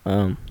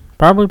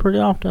 Probably pretty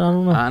often. I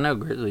don't know. I know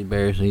grizzly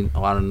bears eat a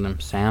lot of them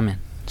salmon.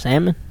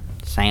 Salmon?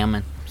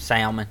 Salmon.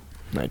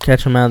 They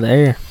catch them out of the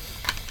air.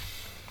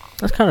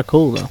 That's kind of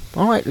cool, though.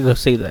 I'd like to go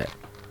see that.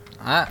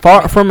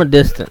 Far from a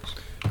distance.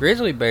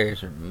 Grizzly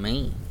bears are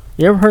mean.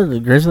 You ever heard of the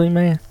grizzly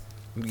man?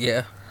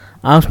 Yeah.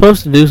 I was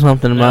supposed to do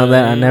something about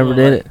that. I never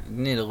did it. You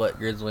need to let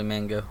grizzly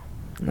man go.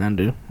 I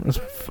do. It's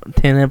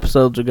 10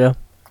 episodes ago.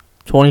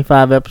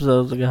 25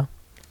 episodes ago.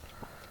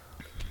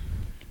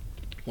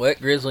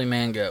 Let grizzly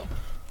man go.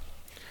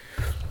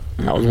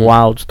 That was a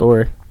wild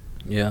story.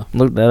 Yeah.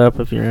 Look that up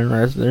if you're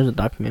interested. There's a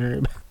documentary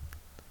about it.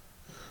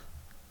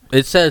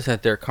 It says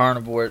that they're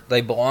carnivore.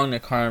 They belong to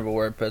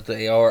carnivore, but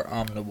they are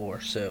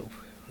omnivore. So,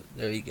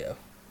 there you go.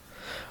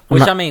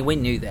 Which, I mean, we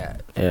knew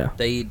that. Yeah.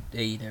 They eat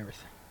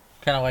everything.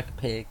 Kind of like a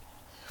pig.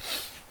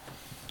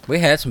 We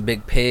had some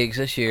big pigs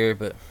this year,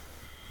 but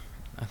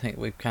I think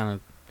we've kind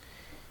of,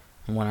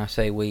 and when I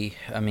say we,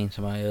 I mean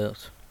somebody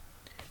else,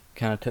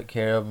 kind of took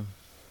care of them.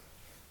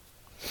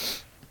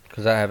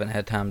 Because I haven't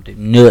had time to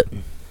do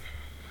nothing.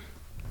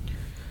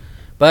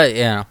 But,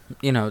 yeah,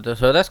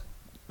 so that's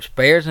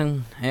bears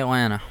in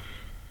Atlanta.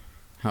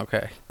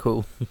 Okay,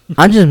 cool.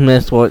 I just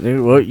missed what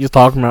you was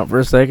talking about for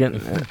a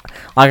second.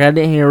 Like, I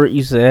didn't hear what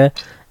you said,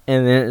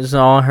 and then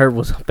all I heard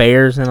was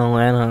bears in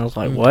Atlanta. I was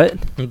like, what?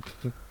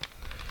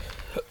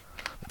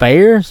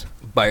 Bears?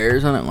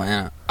 Bears in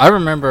Atlanta. I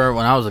remember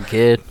when I was a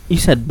kid. You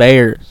said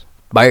bears.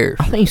 Bears.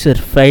 I think you said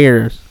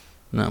fairs.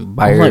 No,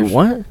 bears. I was like,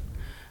 what?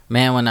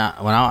 Man, when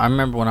I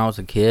remember when I was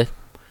a kid,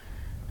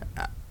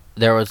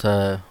 we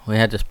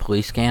had this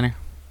police scanner,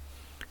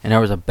 and there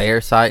was a bear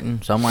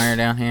sighting somewhere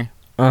down here.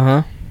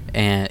 Uh-huh.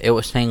 And it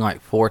was seen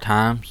like 4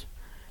 times,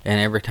 and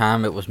every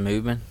time it was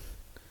moving,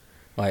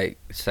 like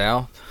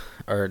south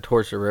or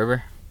towards the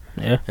river.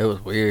 Yeah. It was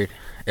weird.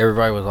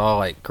 Everybody was all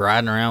like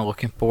riding around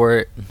looking for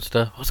it and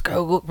stuff. Let's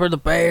go look for the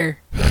bear.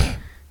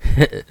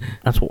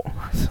 That's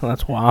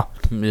wild.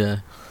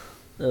 Yeah.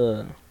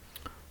 You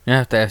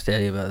have to ask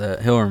Daddy about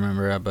that. He'll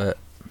remember, I bet.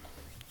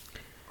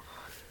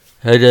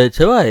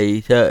 So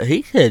he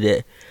said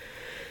that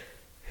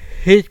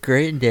his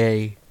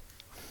granddaddy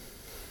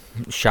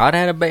shot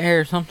at a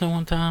bear or something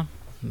one time.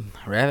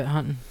 Rabbit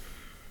hunting.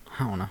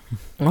 I don't know.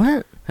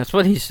 What? That's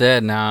what he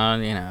said. Now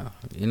you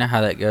know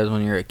how that goes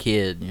when you're a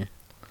kid.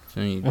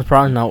 That's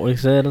probably not what he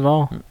said at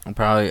all.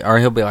 Probably, or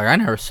he'll be like, "I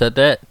never said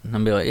that," and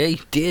I'll be like, "Yeah, you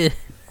did."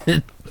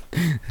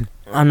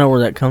 I know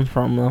where that comes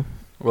from though.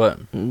 What?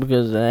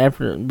 Because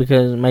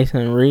Mason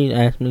and Reed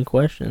asked me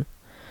questions,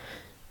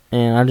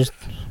 and I just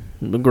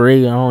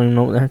agree. I don't even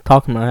know what they're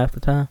talking about half the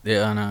time.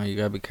 Yeah, I know. You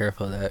gotta be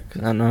careful of that.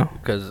 I know.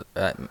 Because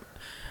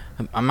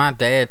my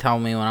dad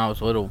told me when I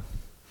was little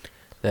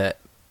that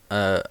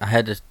I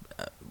had this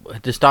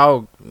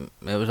dog.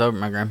 It was over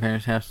at my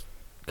grandparents' house.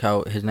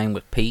 His name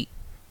was Pete.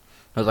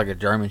 It was like a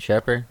German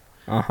Shepherd.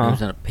 He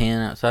was in a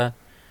pen outside,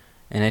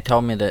 and they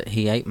told me that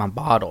he ate my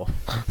bottle.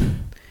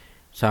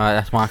 So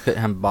that's why I couldn't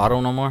have a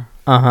bottle no more.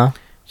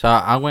 So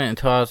I went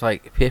until I was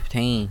like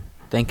 15,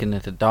 thinking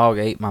that the dog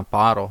ate my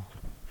bottle.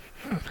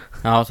 And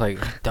I was like,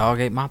 the dog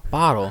ate my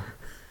bottle.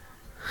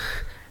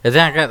 And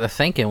then I got to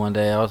thinking one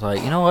day, I was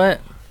like, you know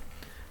what?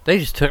 They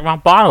just took my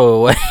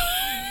bottle away.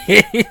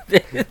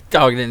 The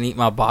dog didn't eat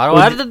my bottle.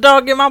 How did the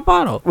dog get my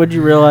bottle? When'd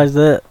you realize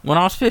that? When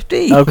I was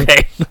 15.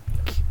 Okay.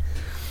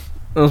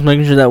 I was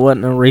making sure that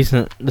wasn't a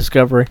recent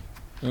discovery.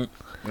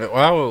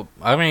 Well,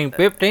 I mean,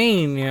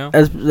 15, you know.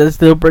 That's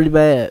still pretty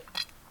bad.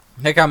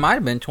 Heck, I might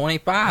have been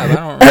 25. I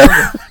don't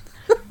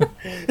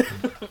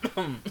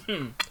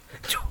remember.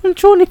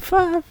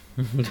 25.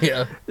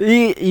 Yeah.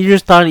 You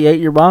just thought he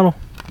ate your bottle?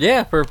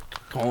 Yeah, for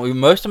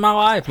most of my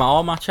life,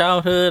 all my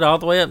childhood, all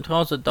the way up until I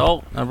was an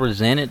adult, I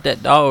resented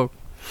that dog.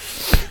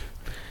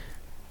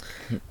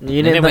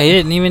 He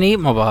didn't even eat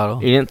my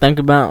bottle. You didn't think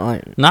about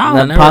I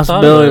that never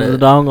possibility thought of the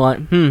dog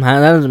that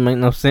doesn't make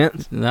no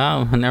sense.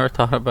 No, I never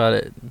thought about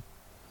it.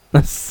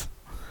 There's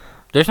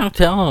no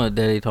telling what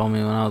Daddy told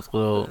me when I was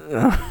little.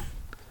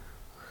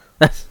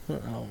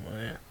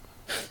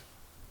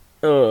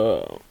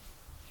 Oh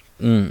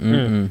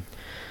man.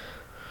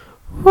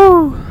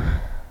 Whew.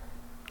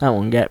 That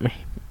one got me.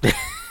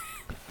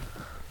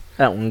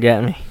 That one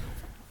got me.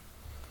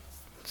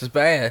 It's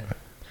bad.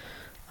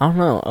 I don't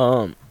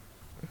know.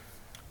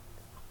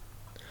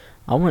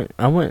 I'm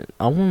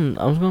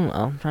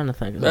trying to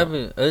think of that.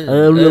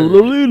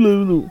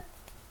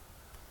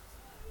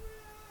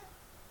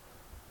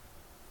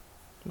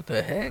 What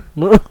the heck?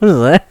 What is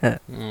that? I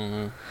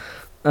don't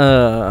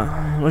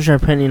know. What's your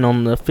opinion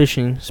on the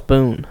fishing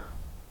spoon?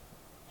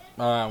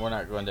 We're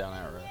not going down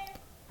that road.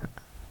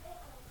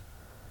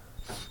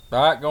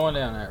 Not going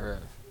down that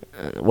road.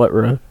 What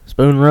road?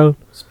 Spoon Road?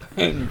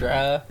 Spoon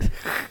Drive.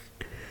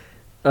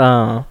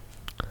 So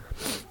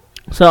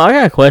I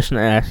got a question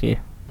to ask you.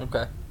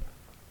 Okay.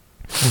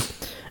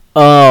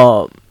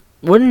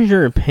 What is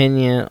your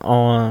opinion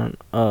on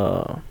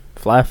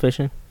fly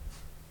fishing?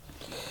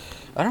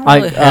 I don't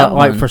really have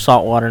like one. for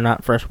saltwater,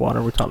 not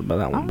freshwater. We talked about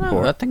that one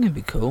before. I think it'd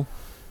be cool.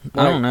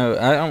 I don't know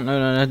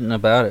nothing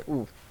about it.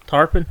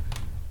 Tarpon?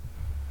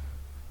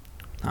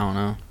 I don't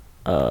know.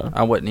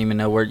 I wouldn't even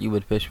know where you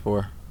would fish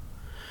for.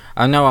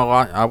 I know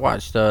I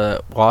watched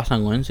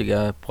Lawson Lindsay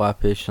guy fly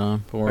fish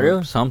some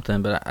for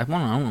something, but I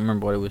don't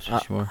remember what he was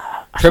fishing for.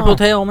 Triple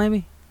tail,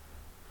 maybe?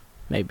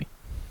 Maybe.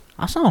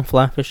 I saw him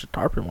fly fish a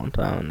tarpon one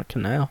time in the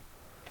canal.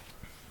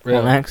 Really?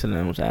 On accident.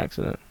 It was an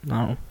accident.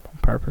 Not on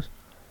purpose.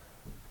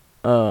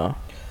 I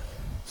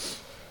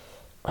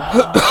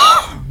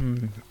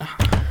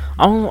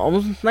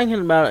was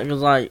thinking about it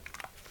because, like,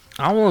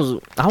 I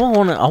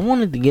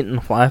wanted to get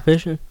into fly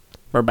fishing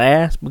for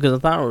bass because I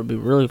thought it would be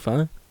really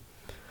fun.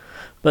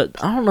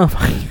 But I don't know if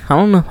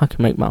I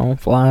can make my own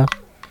flies.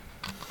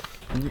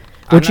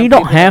 Which you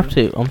don't have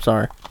to. I'm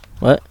sorry.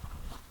 What?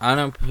 I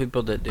know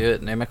people that do it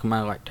and they make them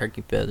out of like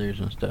turkey feathers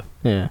and stuff.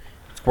 Yeah.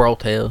 Squirrel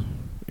tails.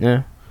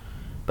 Yeah.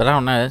 But I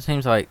don't know. That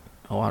seems like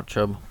a lot of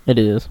trouble. It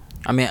is.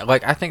 I mean,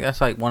 like, I think that's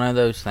like one of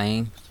those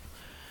things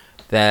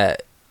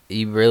that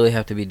you really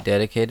have to be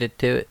dedicated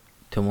to it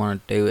to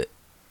want to do it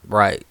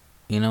right.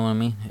 You know what I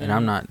mean? And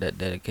I'm not that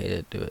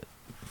dedicated to it.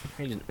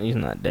 He's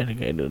not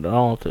dedicated at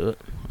all to it.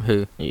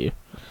 Who? You.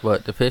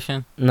 What, the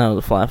fishing? No,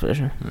 the fly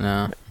fishing.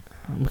 No.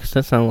 Because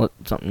that sounds like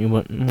something you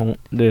wouldn't want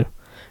to do.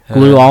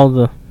 Glue all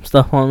the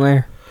stuff on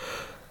there.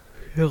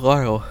 A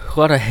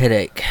lot of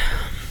headache.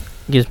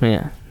 Gives me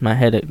my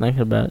headache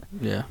thinking about it.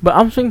 Yeah. But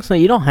I'm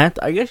thinking you don't have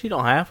to. I guess you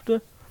don't have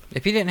to.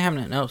 If you didn't have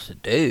nothing else to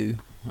do,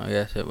 I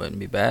guess it wouldn't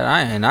be bad.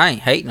 I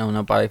ain't hating on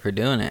nobody for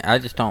doing it. I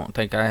just don't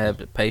think I have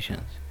the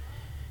patience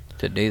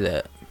to do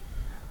that.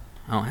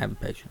 I don't have the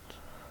patience.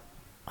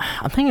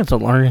 I think it's a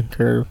learning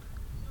curve.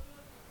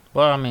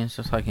 Well, I mean, it's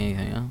just like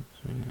anything else.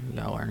 You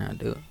gotta learn how to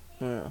do it.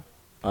 Yeah.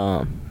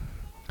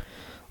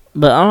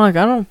 But I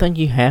don't think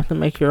you have to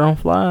make your own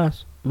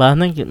flies. But I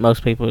think that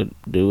most people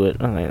do it.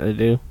 I think they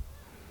do.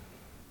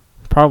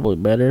 Probably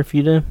better if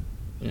you do.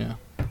 Yeah.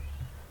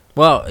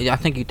 Well, I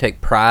think you take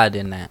pride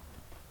in that.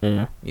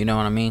 Yeah. You know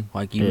what I mean?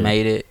 Like, you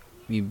made it.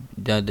 You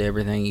done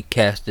everything. You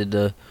casted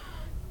the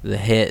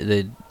head,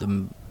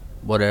 the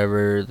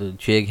whatever, the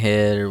jig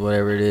head or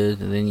whatever it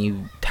is, and then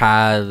you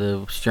tie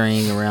the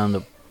string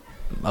around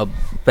a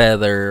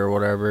feather or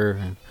whatever.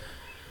 And,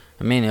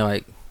 I mean,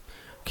 like,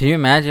 Can you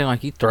imagine,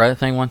 like, you throw that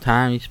thing one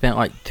time, you spent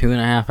like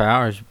 2.5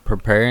 hours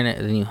preparing it,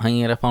 and then you hang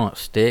it up on a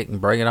stick and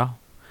break it off?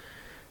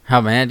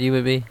 How mad you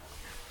would be?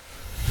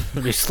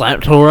 You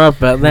slapped tore up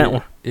about that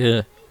one.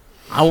 Yeah.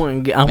 I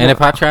wouldn't get. And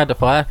if I tried to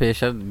fly fish,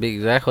 that would be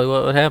exactly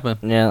what would happen.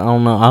 Yeah, I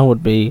don't know. I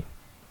would be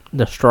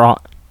distraught.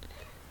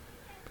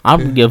 I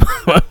would give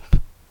up.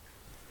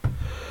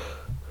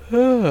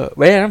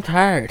 Man, I'm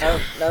tired.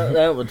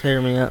 That would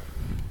tear me up.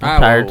 I'm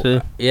tired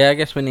too. Yeah, I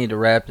guess we need to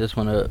wrap this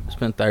one up. It's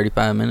been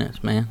 35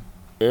 minutes, man.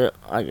 Yeah,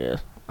 I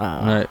guess.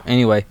 Alright,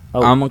 anyway,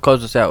 Oh. I'm going to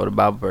close this out with a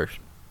Bible verse.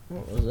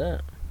 What was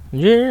that?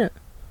 Yeah.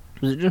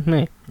 Was it just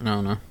me? I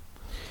don't know.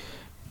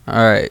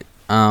 Alright,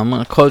 I'm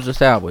going to close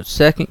this out with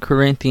 2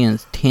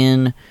 Corinthians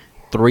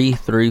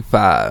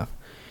 10:3-5.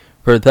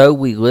 For though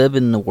we live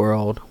in the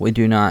world, we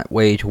do not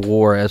wage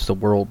war as the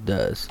world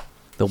does.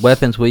 The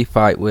weapons we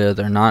fight with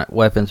are not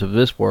weapons of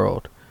this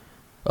world,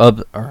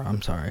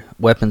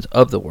 weapons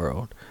of the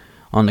world.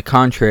 On the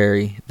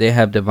contrary, they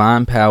have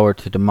divine power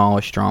to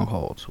demolish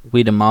strongholds.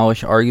 We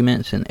demolish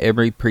arguments and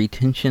every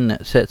pretension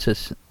that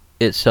sets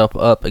itself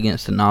up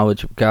against the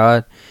knowledge of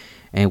God,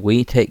 and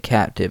we take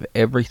captive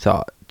every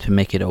thought to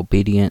make it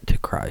obedient to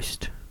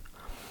Christ.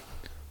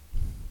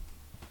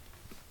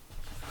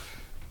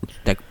 What you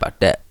think about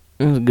that?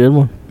 It was a good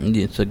one.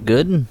 It's a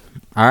good one.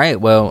 Alright,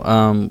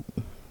 well,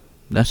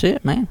 that's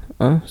it, man.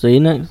 See you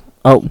next.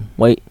 Oh,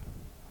 wait.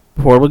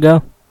 Before we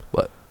go.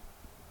 What?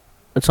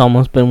 It's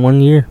almost been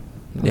 1 year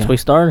since Yeah. we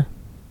started.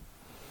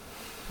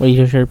 What do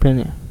you your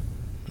opinion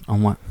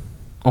On what?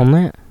 on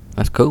that?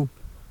 That's cool.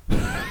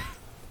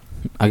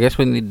 I guess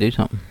we need to do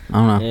something. I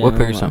don't know. Yeah, We'll I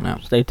figure don't something know.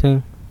 out. Stay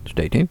tuned.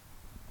 Stay tuned.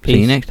 See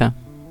Peace. you next time.